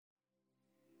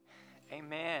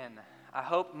Amen. I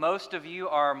hope most of you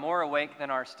are more awake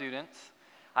than our students.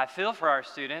 I feel for our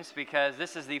students because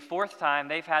this is the fourth time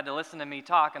they've had to listen to me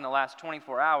talk in the last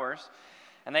 24 hours,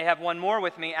 and they have one more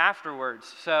with me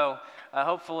afterwards. So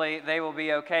hopefully they will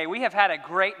be okay. We have had a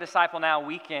great Disciple Now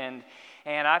weekend,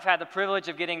 and I've had the privilege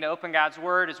of getting to open God's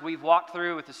Word as we've walked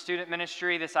through with the student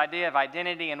ministry this idea of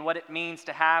identity and what it means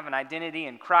to have an identity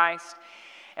in Christ.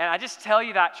 And I just tell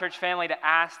you that, church family, to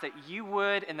ask that you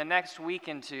would, in the next week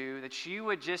and two, that you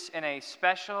would just in a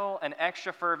special and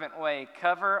extra fervent way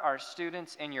cover our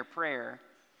students in your prayer.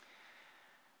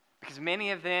 Because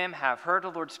many of them have heard the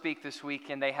Lord speak this week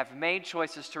and they have made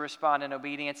choices to respond in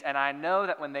obedience. And I know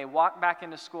that when they walk back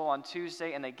into school on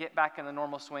Tuesday and they get back in the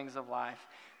normal swings of life,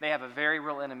 they have a very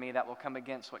real enemy that will come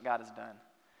against what God has done.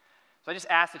 So I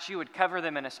just ask that you would cover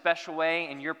them in a special way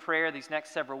in your prayer these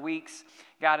next several weeks.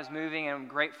 God is moving, and I'm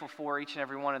grateful for each and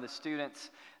every one of the students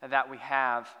that we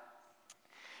have.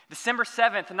 December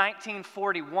 7th,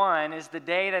 1941 is the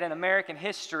day that in American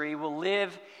history will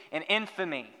live in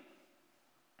infamy.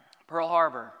 Pearl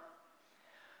Harbor.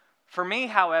 For me,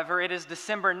 however, it is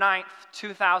December 9th,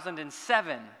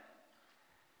 2007.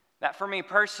 That for me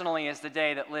personally is the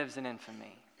day that lives in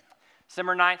infamy.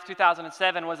 December 9th,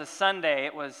 2007 was a Sunday.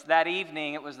 It was that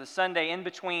evening. It was the Sunday in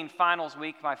between finals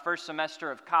week, my first semester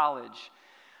of college.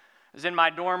 I was in my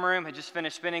dorm room, had just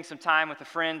finished spending some time with a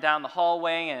friend down the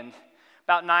hallway, and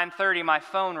about 9:30 my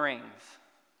phone rings.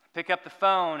 I pick up the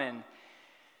phone,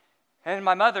 and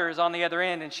my mother is on the other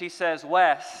end, and she says,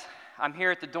 "Wes, I'm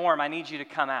here at the dorm. I need you to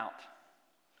come out."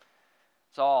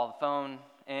 That's all. The phone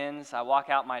ends. I walk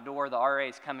out my door. The RA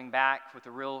is coming back with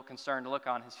a real concerned look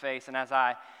on his face, and as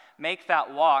I make that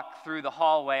walk through the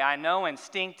hallway, I know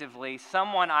instinctively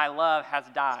someone I love has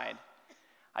died.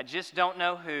 I just don't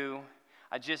know who.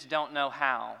 I just don't know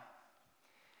how.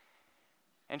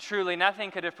 And truly,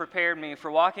 nothing could have prepared me for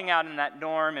walking out in that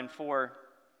dorm and for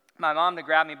my mom to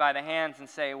grab me by the hands and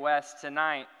say, "Wes,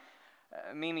 tonight,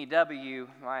 Mimi W.,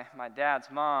 my dad's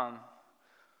mom,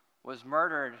 was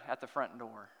murdered at the front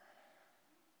door."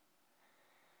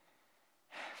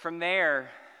 From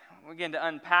there, we begin to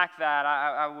unpack that.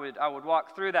 I would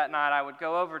walk through that night. I would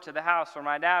go over to the house where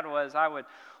my dad was. I would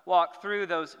walk through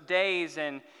those days,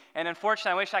 and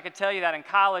unfortunately, I wish I could tell you that in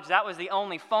college, that was the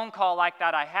only phone call like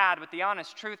that I had, but the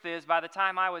honest truth is, by the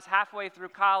time I was halfway through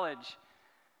college,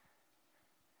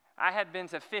 I had been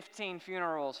to 15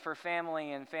 funerals for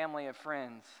family and family of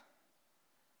friends.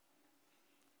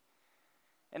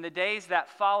 In the days that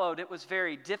followed, it was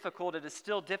very difficult. It is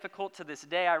still difficult to this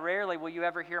day. I rarely will you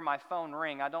ever hear my phone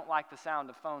ring. I don't like the sound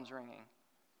of phones ringing.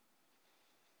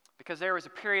 Because there was a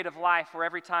period of life where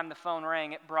every time the phone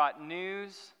rang, it brought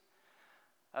news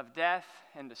of death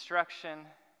and destruction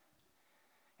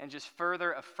and just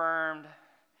further affirmed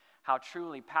how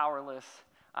truly powerless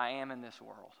I am in this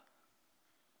world.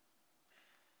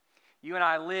 You and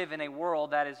I live in a world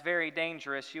that is very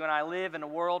dangerous. You and I live in a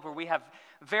world where we have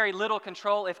very little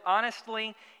control, if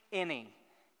honestly, any.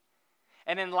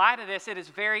 And in light of this, it is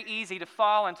very easy to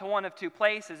fall into one of two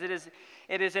places. It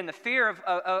is in the fear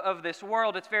of this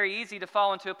world, it's very easy to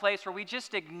fall into a place where we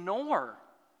just ignore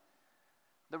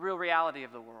the real reality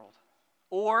of the world.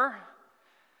 Or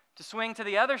to swing to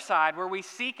the other side, where we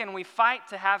seek and we fight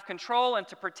to have control and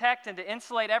to protect and to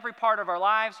insulate every part of our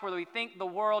lives where we think the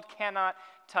world cannot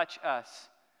touch us.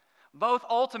 Both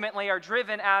ultimately are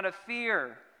driven out of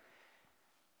fear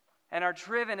and are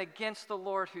driven against the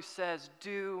Lord who says,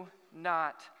 "Do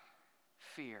not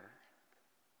fear."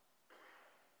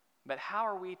 But how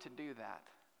are we to do that?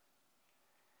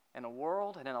 In a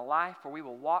world and in a life where we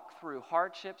will walk through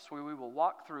hardships, where we will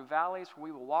walk through valleys, where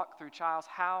we will walk through trials,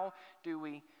 how do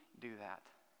we do that?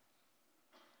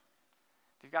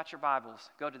 If you've got your Bibles,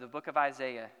 go to the book of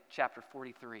Isaiah, chapter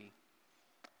 43.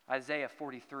 Isaiah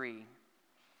 43.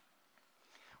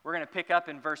 We're going to pick up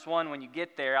in verse 1 when you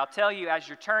get there. I'll tell you as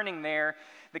you're turning there,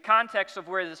 the context of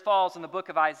where this falls in the book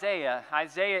of Isaiah.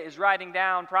 Isaiah is writing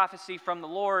down prophecy from the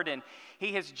Lord, and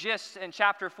he has just, in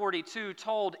chapter 42,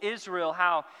 told Israel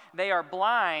how they are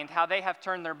blind, how they have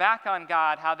turned their back on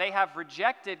God, how they have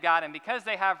rejected God, and because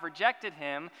they have rejected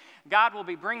Him, God will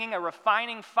be bringing a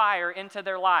refining fire into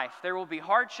their life. There will be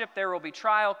hardship, there will be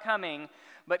trial coming,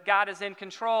 but God is in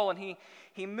control, and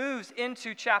He moves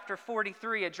into chapter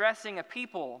 43 addressing a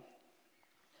people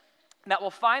that will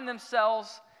find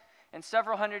themselves, and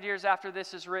several hundred years after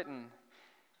this is written,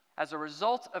 as a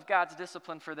result of God's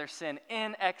discipline for their sin,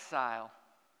 in exile,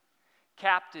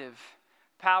 captive,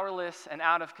 powerless, and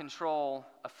out of control,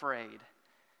 afraid.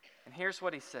 And here's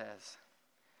what he says.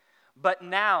 "But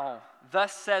now,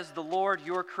 thus says the Lord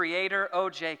your Creator, O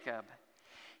Jacob,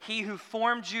 He who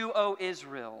formed you, O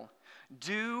Israel,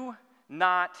 do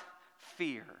not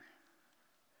fear.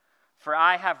 For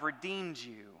I have redeemed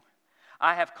you.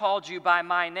 I have called you by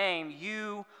my name.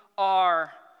 You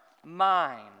are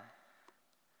mine.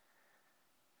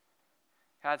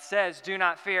 God says, do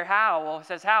not fear. How? Well, he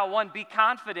says, how? One, be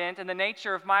confident in the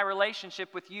nature of my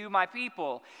relationship with you, my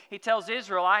people. He tells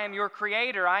Israel, I am your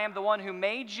creator. I am the one who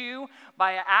made you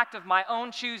by an act of my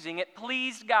own choosing. It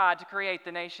pleased God to create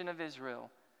the nation of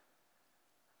Israel.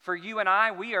 For you and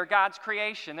I, we are God's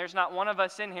creation. There's not one of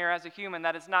us in here as a human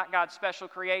that is not God's special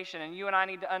creation. And you and I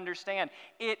need to understand,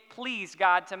 it pleased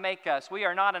God to make us. We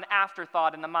are not an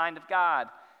afterthought in the mind of God.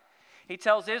 He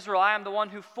tells Israel, I am the one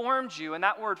who formed you. And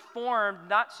that word formed,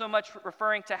 not so much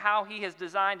referring to how he has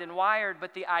designed and wired,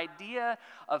 but the idea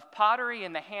of pottery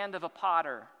in the hand of a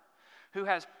potter who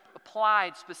has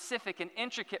applied specific and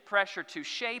intricate pressure to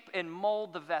shape and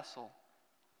mold the vessel.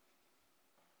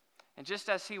 And just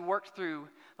as he worked through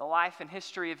the life and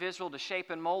history of Israel to shape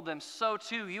and mold them, so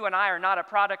too you and I are not a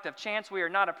product of chance. We are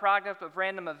not a product of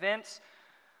random events.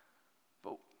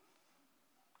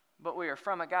 But we are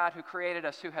from a God who created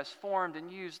us, who has formed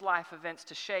and used life events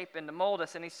to shape and to mold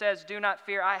us. And he says, do not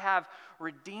fear, I have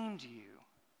redeemed you.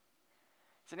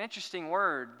 It's an interesting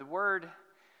word. The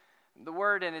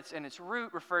word in its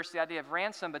root refers to the idea of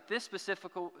ransom, but this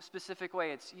specific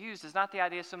way it's used is not the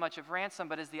idea so much of ransom,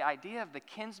 but is the idea of the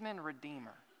kinsman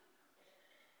redeemer.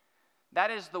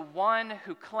 That is the one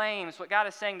who claims, what God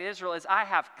is saying to Israel is, I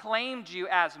have claimed you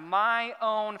as my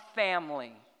own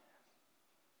family.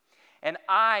 And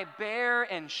I bear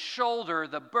and shoulder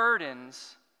the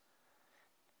burdens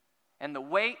and the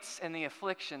weights and the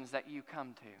afflictions that you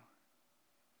come to.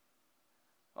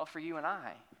 Well, for you and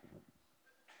I,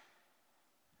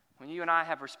 when you and I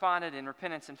have responded in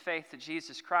repentance and faith to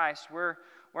Jesus Christ, we're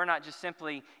not just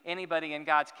simply anybody in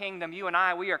God's kingdom. You and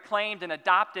I, we are claimed and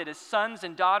adopted as sons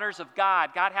and daughters of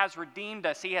God. God has redeemed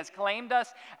us. He has claimed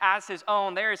us as his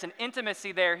own. There is an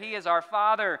intimacy there. He is our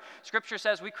Father. Scripture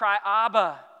says we cry,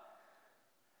 Abba.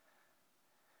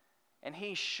 And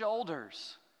he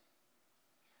shoulders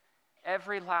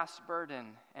every last burden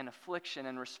and affliction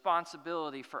and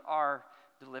responsibility for our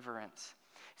deliverance.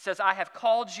 He says, I have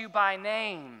called you by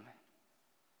name.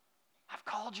 I've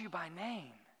called you by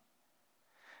name.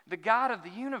 The God of the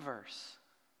universe,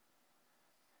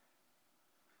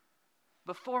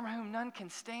 before whom none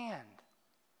can stand,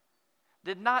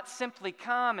 did not simply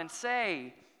come and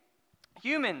say,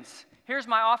 humans, here's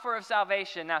my offer of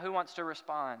salvation. Now who wants to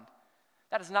respond?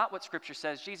 That is not what Scripture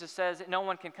says. Jesus says that no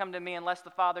one can come to me unless the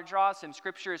Father draws him.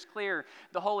 Scripture is clear.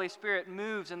 The Holy Spirit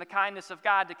moves in the kindness of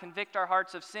God to convict our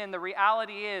hearts of sin. The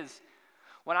reality is,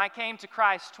 when I came to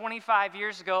Christ 25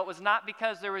 years ago, it was not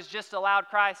because there was just a loud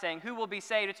cry saying, who will be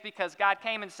saved? It's because God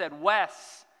came and said,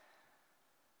 Wes,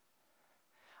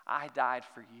 I died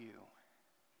for you.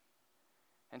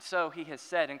 And so he has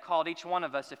said and called each one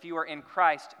of us, if you are in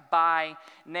Christ, by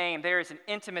name. There is an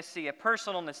intimacy, a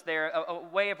personalness there, a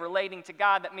way of relating to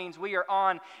God that means we are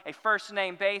on a first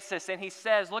name basis. And he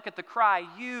says, look at the cry,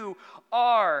 you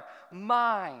are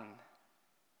mine.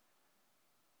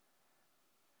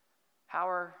 How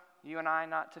are you and I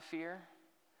not to fear?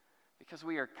 Because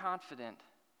we are confident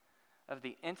of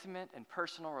the intimate and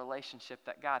personal relationship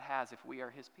that God has if we are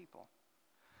his people.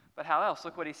 But how else?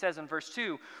 Look what he says in verse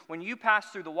 2. When you pass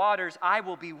through the waters, I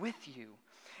will be with you.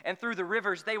 And through the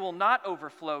rivers, they will not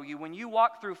overflow you. When you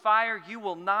walk through fire, you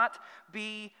will not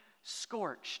be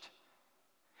scorched.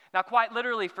 Now, quite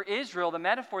literally for Israel, the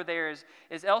metaphor there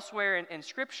is elsewhere in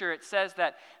Scripture. It says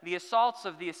that the assaults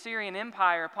of the Assyrian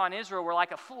Empire upon Israel were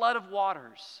like a flood of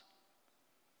waters.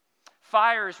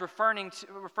 Fire is referring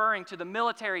to the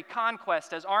military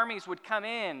conquest as armies would come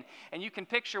in. And you can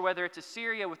picture whether it's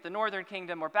Assyria with the northern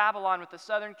kingdom or Babylon with the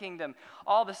southern kingdom.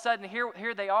 All of a sudden,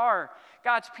 here they are,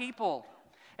 God's people.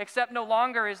 Except no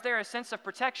longer is there a sense of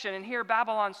protection. And here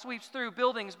Babylon sweeps through,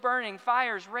 buildings burning,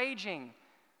 fires raging.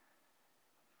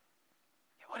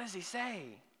 What does he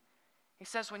say? He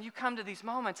says, when you come to these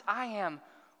moments, I am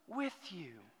with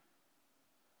you.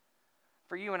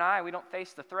 For you and I, we don't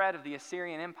face the threat of the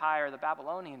Assyrian Empire or the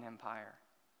Babylonian Empire.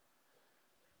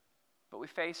 But we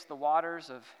face the waters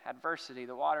of adversity,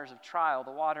 the waters of trial,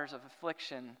 the waters of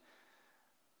affliction,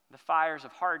 the fires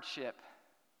of hardship.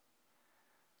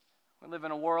 We live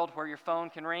in a world where your phone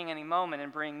can ring any moment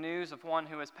and bring news of one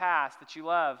who has passed that you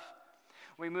love.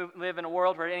 We live in a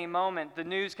world where at any moment the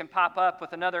news can pop up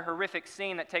with another horrific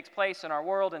scene that takes place in our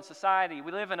world and society.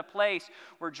 We live in a place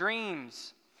where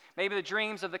dreams, maybe the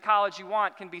dreams of the college you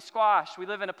want, can be squashed. We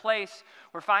live in a place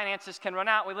where finances can run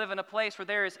out. We live in a place where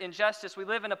there is injustice. We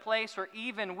live in a place where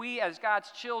even we as God's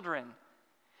children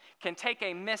can take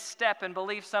a misstep and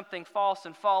believe something false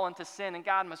and fall into sin, and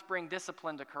God must bring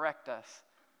discipline to correct us.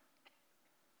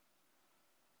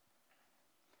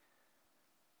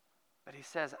 But he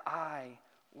says, I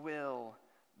will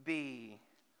be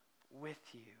with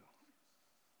you.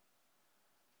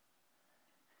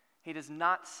 He does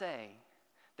not say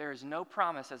there is no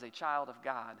promise as a child of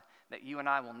God that you and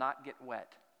I will not get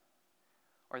wet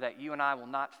or that you and I will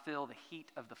not feel the heat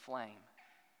of the flame.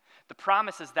 The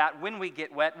promise is that when we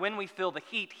get wet, when we feel the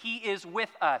heat, He is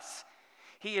with us.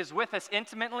 He is with us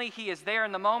intimately. He is there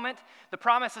in the moment. The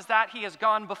promise is that He has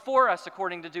gone before us,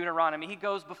 according to Deuteronomy. He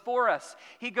goes before us.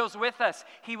 He goes with us.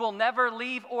 He will never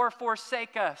leave or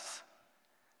forsake us.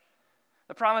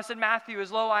 The promise in Matthew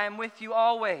is, lo, I am with you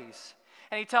always.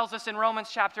 And He tells us in Romans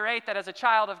chapter 8 that as a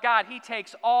child of God, He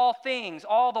takes all things,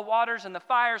 all the waters and the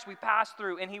fires we pass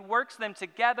through, and He works them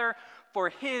together for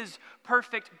His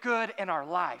perfect good in our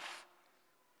life.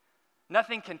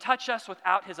 Nothing can touch us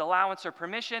without His allowance or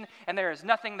permission, and there is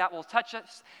nothing that will touch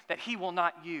us that He will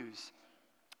not use.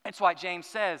 That's why James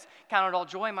says, count it all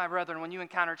joy, my brethren, when you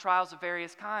encounter trials of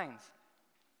various kinds,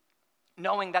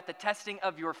 knowing that the testing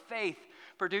of your faith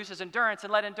produces endurance,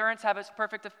 and let endurance have its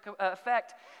perfect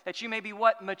effect, that you may be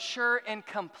what? Mature and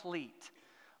complete,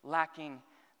 lacking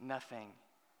nothing.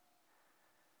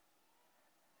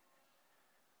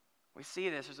 We see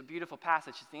this. There's a beautiful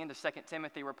passage at the end of 2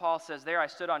 Timothy where Paul says, there I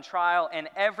stood on trial, and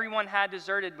everyone had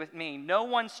deserted with me. No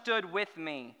one stood with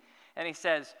me. And he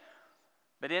says,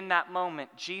 but in that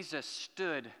moment, Jesus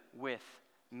stood with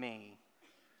me.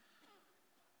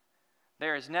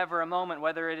 There is never a moment,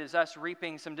 whether it is us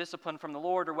reaping some discipline from the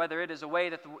Lord or whether it is a way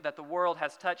that the world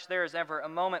has touched, there is never a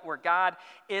moment where God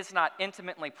is not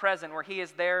intimately present, where He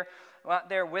is there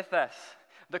with us.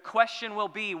 The question will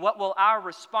be, what will our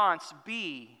response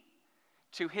be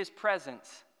to His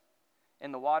presence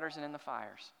in the waters and in the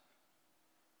fires?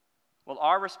 Will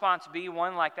our response be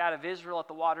one like that of Israel at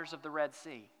the waters of the Red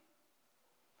Sea,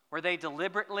 where they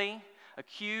deliberately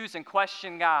accuse and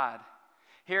question God?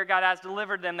 Here God has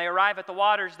delivered them. They arrive at the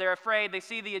waters. They're afraid. They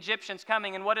see the Egyptians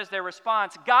coming. And what is their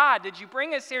response? God, did you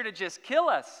bring us here to just kill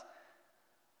us?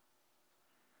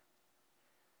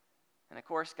 And of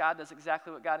course, God does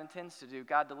exactly what God intends to do.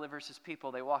 God delivers His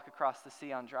people. They walk across the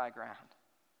sea on dry ground,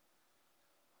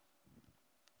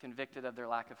 convicted of their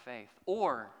lack of faith.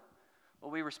 Or will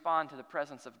we respond to the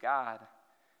presence of God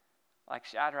like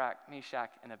Shadrach, Meshach,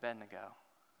 and Abednego,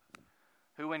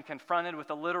 who when confronted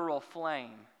with a literal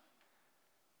flame,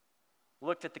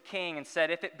 looked at the king and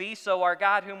said, if it be so, our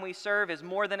God whom we serve is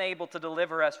more than able to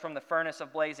deliver us from the furnace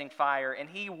of blazing fire, and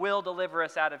He will deliver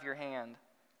us out of your hand.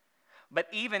 But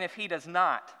even if He does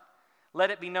not,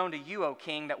 let it be known to you, O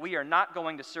king, that we are not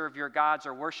going to serve your gods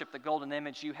or worship the golden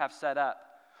image you have set up.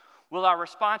 Will our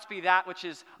response be that which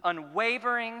is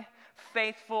unwavering,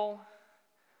 faithful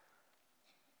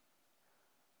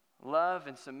love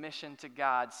and submission to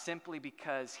God simply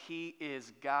because He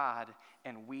is God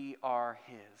and we are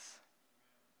His?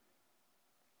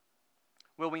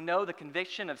 Will we know the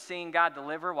conviction of seeing God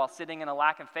deliver while sitting in a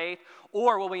lack of faith?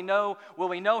 Or will we know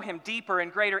Him deeper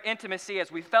and greater intimacy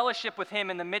as we fellowship with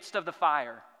Him in the midst of the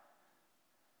fire?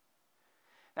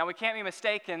 Now, we can't be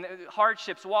mistaken.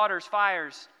 Hardships, waters,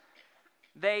 fires,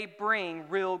 they bring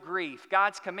real grief.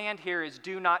 God's command here is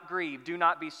do not grieve, do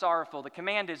not be sorrowful. The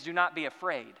command is do not be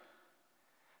afraid.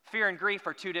 Fear and grief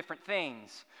are two different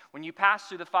things. When you pass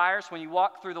through the fires, when you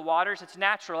walk through the waters, it's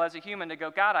natural as a human to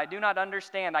go, God, I do not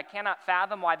understand. I cannot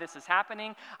fathom why this is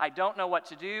happening. I don't know what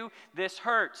to do. This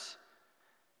hurts.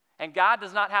 And God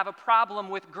does not have a problem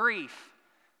with grief.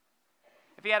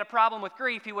 If He had a problem with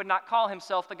grief, He would not call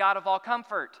Himself the God of all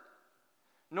comfort,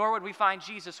 nor would we find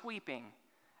Jesus weeping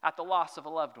at the loss of a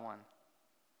loved one.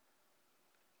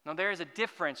 No, there is a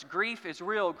difference. Grief is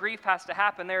real. Grief has to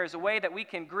happen. There is a way that we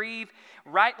can grieve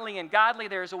rightly and godly.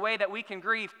 There is a way that we can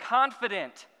grieve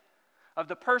confident of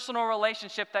the personal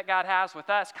relationship that God has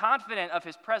with us, confident of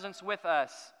His presence with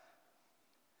us.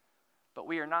 But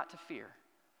we are not to fear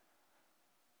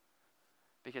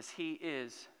because He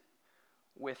is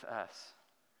with us.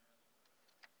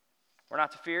 We're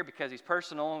not to fear because He's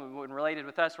personal and related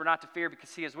with us. We're not to fear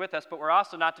because He is with us, but we're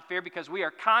also not to fear because we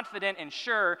are confident and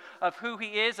sure of who He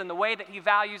is and the way that He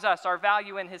values us, our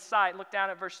value in His sight. Look down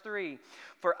at verse 3.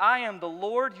 For I am the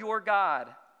Lord your God,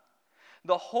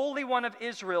 the Holy One of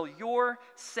Israel, your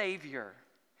Savior.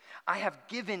 I have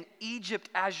given Egypt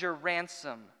as your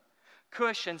ransom,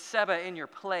 Cush and Seba in your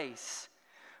place,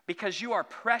 because you are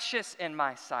precious in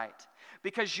my sight.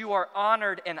 Because you are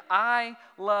honored and I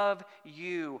love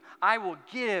you. I will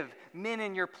give men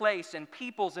in your place and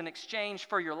peoples in exchange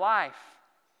for your life.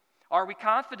 Are we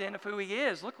confident of who he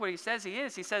is? Look what he says he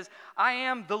is. He says, I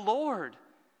am the Lord.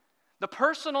 The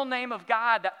personal name of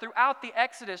God that throughout the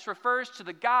Exodus refers to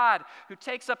the God who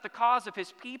takes up the cause of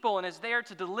his people and is there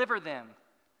to deliver them.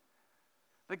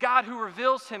 The God who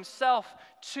reveals himself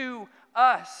to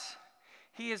us.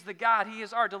 He is the God. He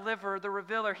is our deliverer, the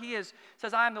revealer.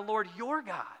 Says, I am the Lord your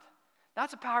God.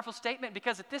 That's a powerful statement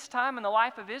because at this time in the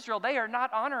life of Israel, they are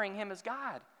not honoring him as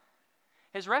God.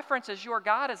 His reference as your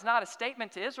God is not a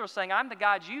statement to Israel saying, I'm the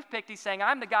God you've picked. He's saying,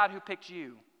 I'm the God who picked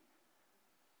you.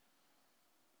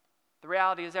 The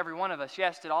reality is every one of us,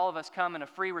 yes, did all of us come in a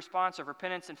free response of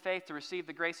repentance and faith to receive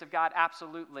the grace of God?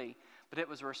 Absolutely. But it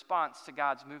was a response to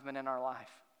God's movement in our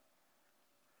life.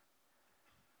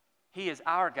 He is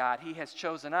our God. He has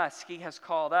chosen us. He has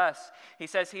called us. He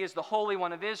says he is the Holy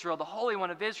One of Israel. The Holy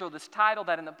One of Israel, this title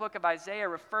that in the book of Isaiah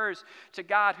refers to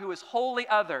God who is wholly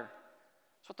other.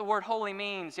 That's what the word holy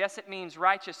means. Yes, it means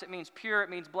righteous, it means pure, it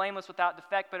means blameless without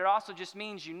defect, but it also just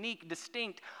means unique,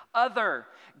 distinct, other.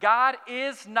 God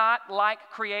is not like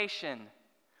creation.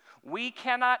 We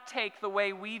cannot take the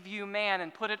way we view man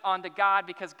and put it onto God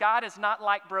because God is not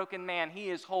like broken man. He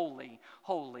is holy,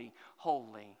 holy,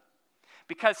 holy.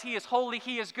 Because he is holy,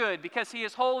 he is good. Because he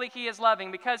is holy, he is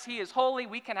loving. Because he is holy,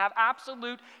 we can have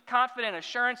absolute confident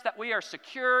assurance that we are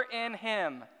secure in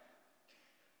him.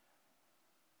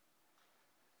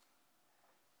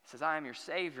 He says, I am your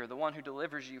Savior, the one who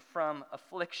delivers you from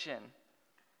affliction.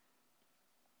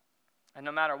 And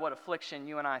no matter what affliction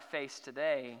you and I face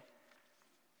today,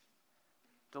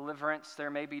 deliverance, there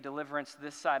may be deliverance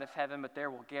this side of heaven, but there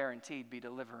will guaranteed be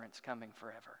deliverance coming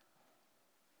forever.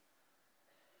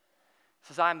 He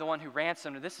says, I am the one who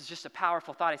ransomed. And this is just a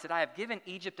powerful thought. He said, I have given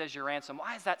Egypt as your ransom.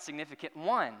 Why is that significant?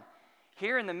 One,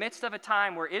 here in the midst of a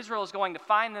time where Israel is going to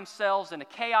find themselves in a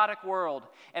chaotic world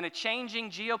and a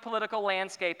changing geopolitical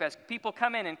landscape as people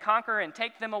come in and conquer and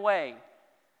take them away,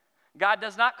 God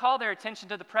does not call their attention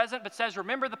to the present, but says,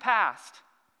 remember the past.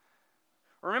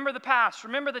 Remember the past.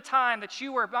 Remember the time that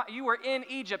you were in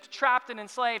Egypt, trapped and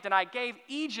enslaved, and I gave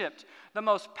Egypt, the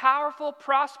most powerful,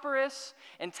 prosperous,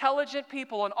 intelligent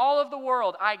people in all of the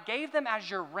world. I gave them as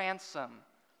your ransom.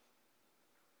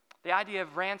 The idea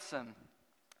of ransom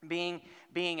being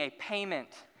a payment,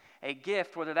 a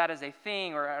gift, whether that is a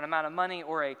thing or an amount of money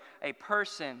or a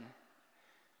person,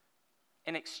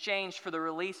 in exchange for the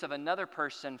release of another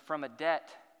person from a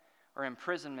debt or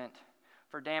imprisonment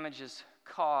for damages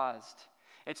caused.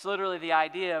 It's literally the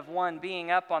idea of one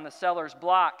being up on the seller's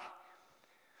block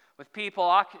with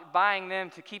people buying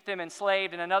them to keep them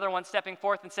enslaved, and another one stepping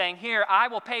forth and saying, here, I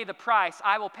will pay the price.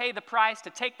 I will pay the price to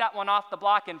take that one off the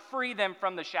block and free them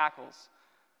from the shackles.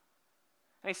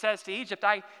 And he says to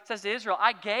Israel,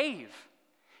 I gave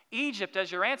Egypt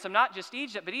as your ransom, not just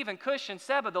Egypt, but even Cush and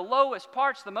Seba, the lowest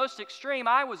parts, the most extreme.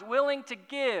 I was willing to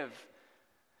give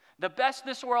the best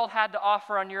this world had to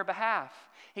offer on your behalf.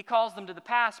 He calls them to the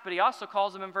past, but he also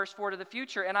calls them in verse 4 to the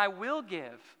future, and I will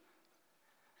give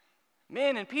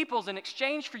men and peoples in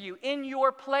exchange for you in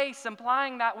your place,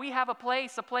 implying that we have a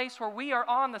place where we are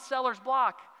on the seller's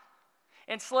block,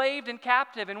 enslaved and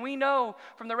captive. And we know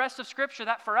from the rest of Scripture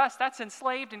that for us, that's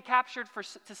enslaved and captured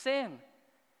to sin.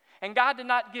 And God did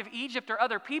not give Egypt or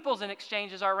other peoples in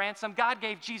exchange as our ransom. God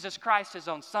gave Jesus Christ, his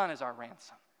own Son, as our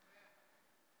ransom.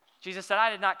 Jesus said, I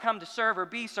did not come to serve or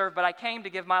be served, but I came to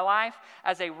give my life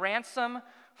as a ransom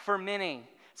for many.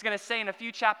 It's going to say in a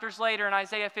few chapters later in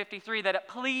Isaiah 53 that it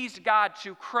pleased God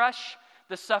to crush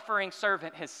the suffering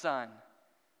servant, his Son,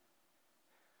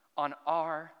 on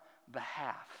our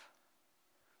behalf.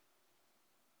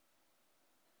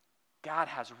 God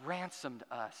has ransomed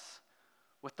us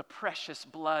with the precious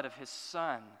blood of his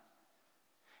Son.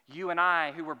 You and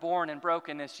I who were born in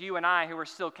brokenness, you and I who are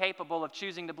still capable of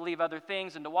choosing to believe other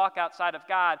things and to walk outside of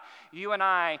God, you and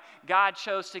I, God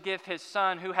chose to give his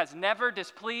Son who has never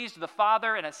displeased the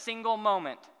Father in a single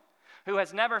moment, who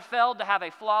has never failed to have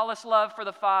a flawless love for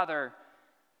the Father.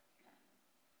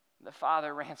 The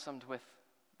Father ransomed with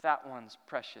that one's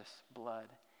precious blood,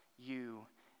 you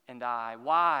and I.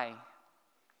 Why?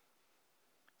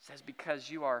 It says, because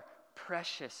you are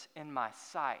precious in my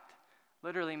sight.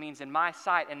 Literally means in my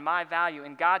sight, in my value,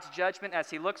 in God's judgment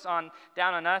as he looks down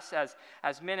on us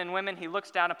as men and women. He looks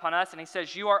down upon us and he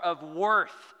says, you are of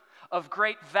worth, of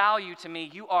great value to me.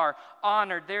 You are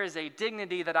honored. There is a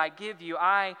dignity that I give you.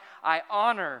 I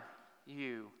honor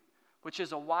you, which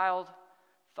is a wild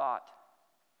thought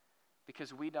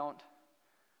because we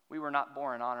were not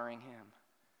born honoring him.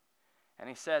 And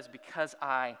he says, because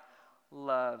I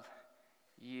love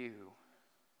you.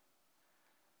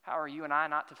 How are you and I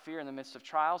not to fear in the midst of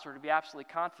trials, or to be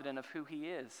absolutely confident of who he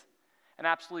is, and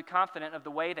absolutely confident of the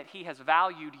way that he has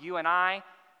valued you and I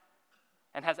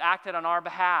and has acted on our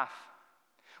behalf.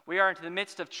 We are in the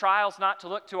midst of trials not to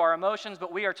look to our emotions,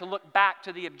 but we are to look back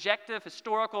to the objective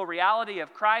historical reality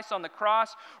of Christ on the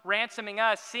cross, ransoming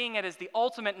us, seeing it as the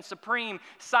ultimate and supreme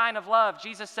sign of love.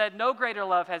 Jesus said, "No greater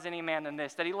love has any man than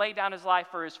this, that he laid down his life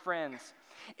for his friends.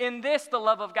 In this the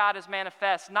love of God is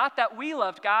manifest, not that we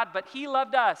loved God, but he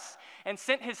loved us and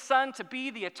sent his Son to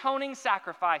be the atoning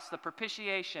sacrifice, the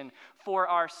propitiation for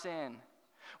our sin."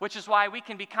 Which is why we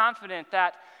can be confident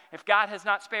that if God has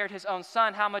not spared his own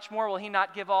Son, how much more will he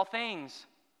not give all things?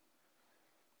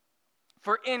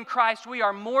 For in Christ we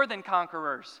are more than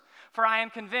conquerors. For I am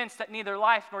convinced that neither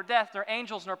life nor death, nor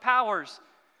angels nor powers,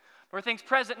 nor things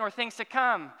present nor things to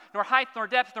come, nor height nor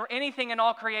depth, nor anything in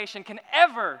all creation can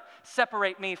ever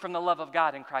separate me from the love of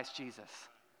God in Christ Jesus.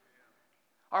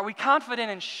 Are we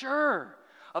confident and sure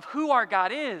of who our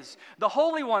God is? The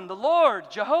Holy One, the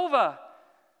Lord, Jehovah,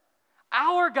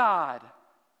 our God,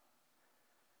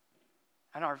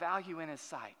 and our value in his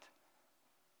sight.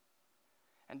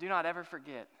 And do not ever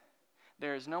forget,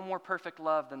 there is no more perfect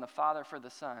love than the Father for the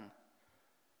Son.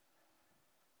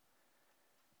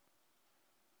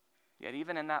 Yet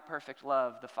even in that perfect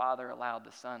love, the Father allowed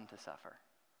the Son to suffer.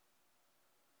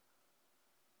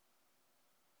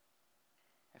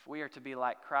 If we are to be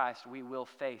like Christ, we will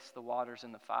face the waters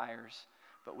and the fires,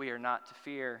 but we are not to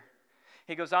fear.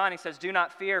 He goes on, he says, "Do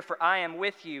not fear, for I am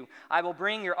with you. I will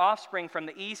bring your offspring from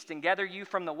the east and gather you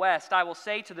from the west. I will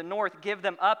say to the north, give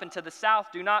them up, and to the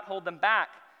south, do not hold them back.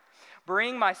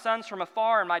 Bring my sons from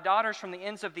afar and my daughters from the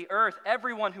ends of the earth,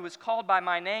 everyone who is called by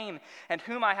my name and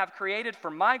whom I have created for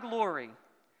my glory,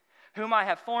 whom I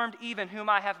have formed, even whom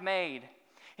I have made."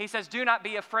 He says, do not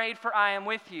be afraid, for I am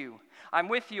with you. I'm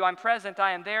with you, I'm present,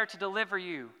 I am there to deliver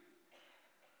you.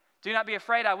 Do not be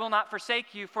afraid, I will not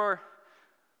forsake you, for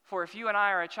if you and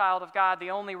I are a child of God,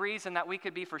 the only reason that we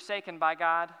could be forsaken by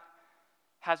God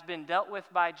has been dealt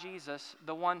with by Jesus,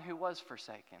 the one who was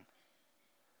forsaken,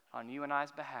 on you and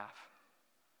I's behalf.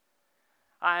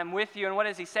 I am with you, and what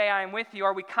does he say? I am with you.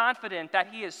 Are we confident that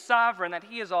he is sovereign, that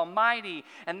he is almighty,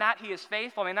 and that he is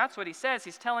faithful? I mean, that's what he says.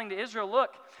 He's telling to Israel,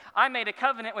 look, I made a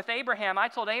covenant with Abraham. I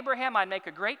told Abraham I'd make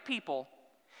a great people,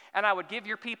 and I would give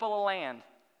your people a land.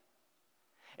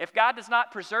 If God does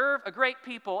not preserve a great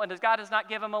people and God does not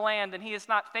give them a land, then he is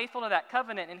not faithful to that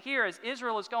covenant. And here, as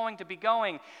Israel is going to be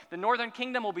going, the northern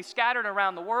kingdom will be scattered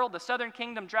around the world, the southern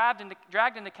kingdom dragged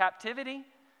into captivity.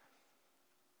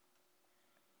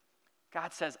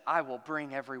 God says, I will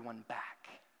bring everyone back.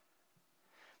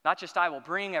 Not just I will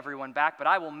bring everyone back, but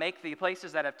I will make the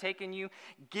places that have taken you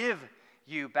give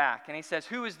you back. And he says,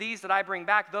 who is these that I bring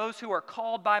back? Those who are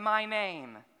called by my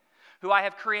name, who I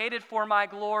have created for my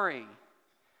glory.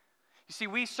 You see,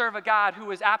 we serve a God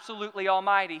who is absolutely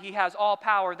almighty. He has all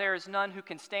power. There is none who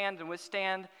can stand and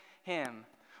withstand him.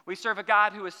 We serve a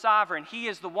God who is sovereign. He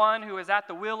is the one who is at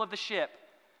the wheel of the ship.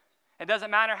 It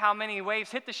doesn't matter how many waves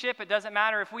hit the ship. It doesn't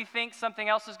matter if we think something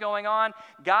else is going on.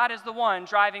 God is the one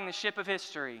driving the ship of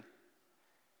history.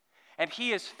 And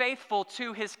he is faithful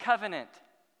to his covenant.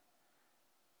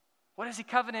 What has he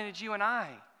covenanted you and I?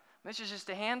 This is just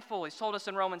a handful. He's told us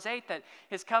in Romans 8 that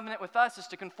his covenant with us is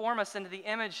to conform us into the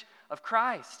image of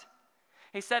Christ.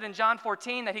 He said in John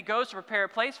 14 that he goes to prepare a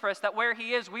place for us, that where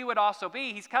he is, we would also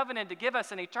be. He's covenanted to give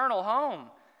us an eternal home.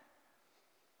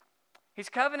 He's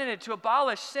covenanted to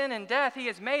abolish sin and death. He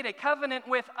has made a covenant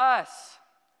with us.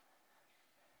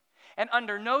 And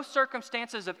under no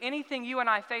circumstances of anything you and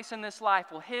I face in this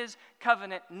life will his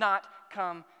covenant not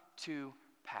come to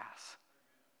pass.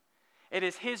 It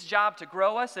is his job to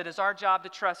grow us. It is our job to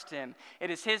trust him.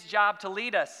 It is his job to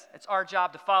lead us. It's our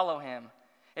job to follow him.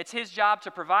 It's his job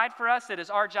to provide for us. It is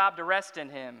our job to rest in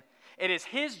him. It is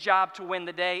his job to win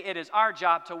the day. It is our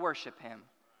job to worship him.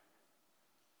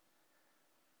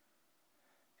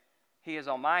 He is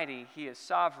almighty. He is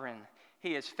sovereign.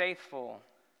 He is faithful.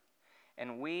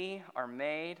 And we are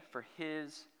made for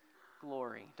his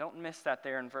glory. Don't miss that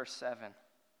there in verse 7.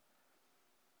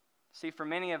 See, for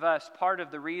many of us, part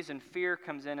of the reason fear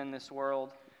comes in this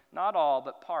world, not all,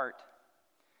 but part,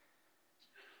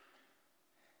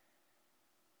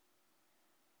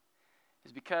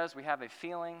 is because we have a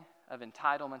feeling of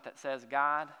entitlement that says,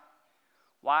 God,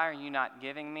 why are you not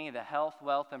giving me the health,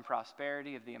 wealth, and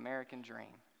prosperity of the American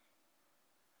dream?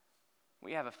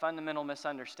 We have a fundamental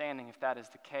misunderstanding if that is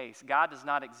the case. God does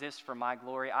not exist for my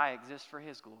glory. I exist for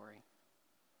his glory.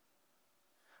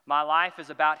 My life is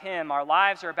about him. Our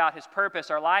lives are about his purpose.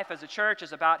 Our life as a church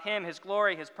is about him, his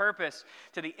glory, his purpose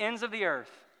to the ends of the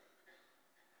earth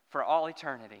for all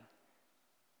eternity.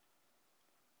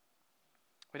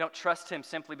 We don't trust him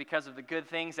simply because of the good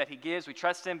things that he gives. We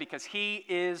trust him because he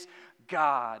is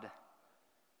God.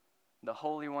 the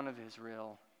Holy One of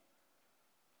Israel,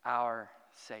 our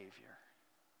Savior.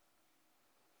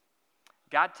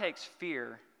 God takes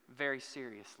fear very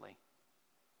seriously.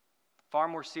 Far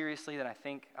more seriously than I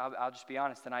think, I'll just be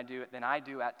honest, than I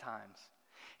do at times.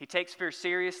 He takes fear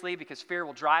seriously because fear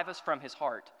will drive us from his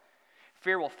heart.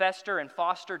 Fear will fester and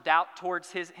foster doubt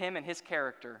towards him and his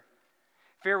character.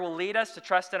 Fear will lead us to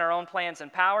trust in our own plans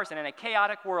and powers, and in a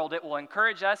chaotic world, it will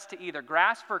encourage us to either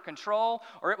grasp for control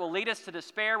or it will lead us to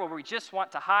despair where we just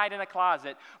want to hide in a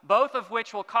closet, both of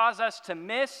which will cause us to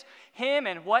miss him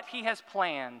and what he has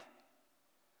planned.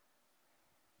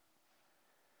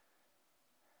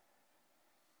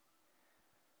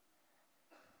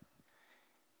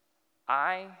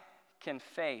 I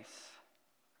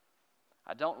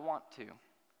don't want to.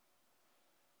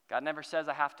 God never says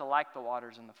I have to like the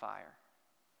waters in the fire.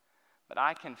 But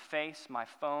I can face my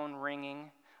phone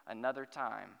ringing another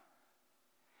time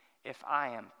if I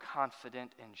am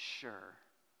confident and sure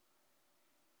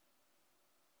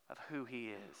of who he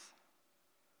is,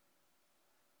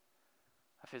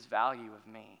 of his value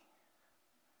of me,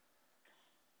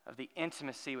 of the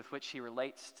intimacy with which he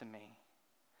relates to me,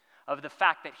 of the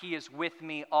fact that he is with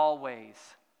me always,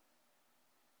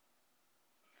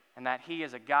 and that he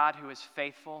is a God who is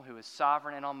faithful, who is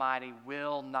sovereign and almighty,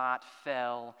 will not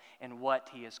fail in what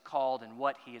he is called and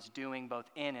what he is doing both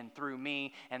in and through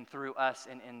me and through us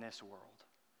and in this world.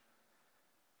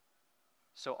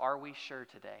 So are we sure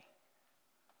today,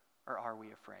 or are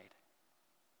we afraid?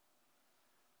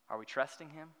 Are we trusting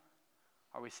him?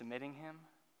 Are we submitting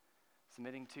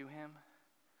to him?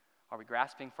 Are we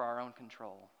grasping for our own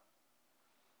control?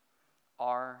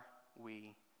 Are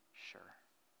we sure?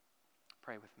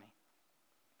 Pray with me.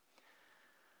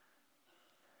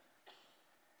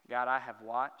 God, I have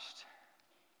watched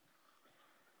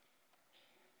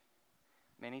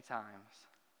many times.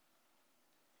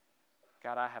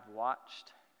 God, I have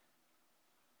watched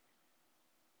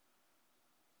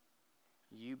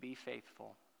you be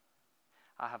faithful.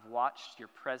 I have watched your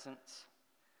presence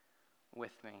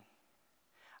with me.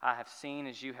 I have seen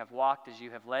as you have walked, as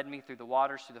you have led me through the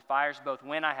waters, through the fires, both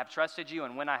when I have trusted you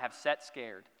and when I have sat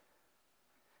scared.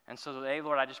 And so today,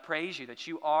 Lord, I just praise you that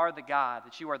you are the God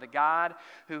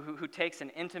who takes an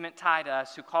intimate tie to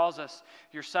us, who calls us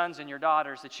your sons and your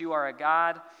daughters, that you are a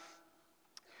God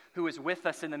who is with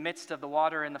us in the midst of the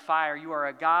water and the fire. You are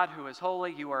a God who is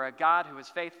holy. You are a God who is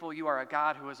faithful. You are a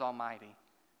God who is almighty.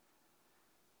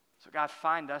 So God,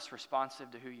 find us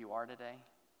responsive to who you are today.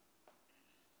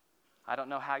 I don't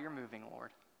know how you're moving, Lord,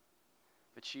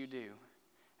 but you do.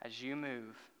 As you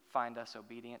move, find us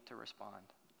obedient to respond.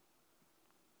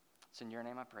 It's in your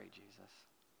name I pray, Jesus.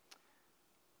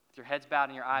 With your heads bowed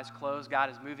and your eyes closed, God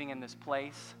is moving in this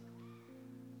place.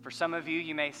 For some of you,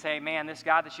 you may say, man, this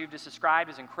God that you've just described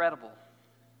is incredible.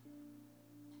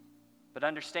 But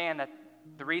understand that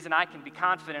the reason I can be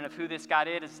confident of who this God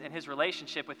is and his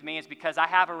relationship with me is because I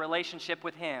have a relationship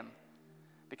with him.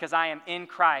 Because I am in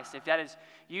Christ. If that is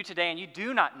you today and you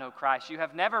do not know Christ, you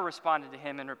have never responded to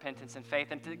him in repentance and faith.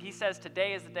 And he says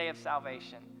today is the day of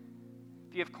salvation.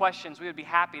 If you have questions, we would be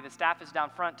happy. The staff is down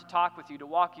front to talk with you, to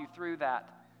walk you through that.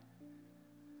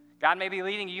 God may be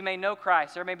leading you. You may know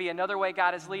Christ. There may be another way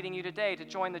God is leading you today, to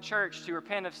join the church, to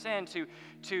repent of sin,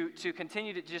 to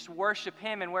continue to just worship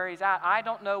him and where he's at. I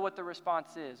don't know what the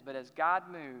response is, but as God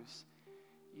moves,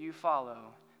 you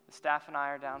follow. The staff and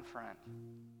I are down front.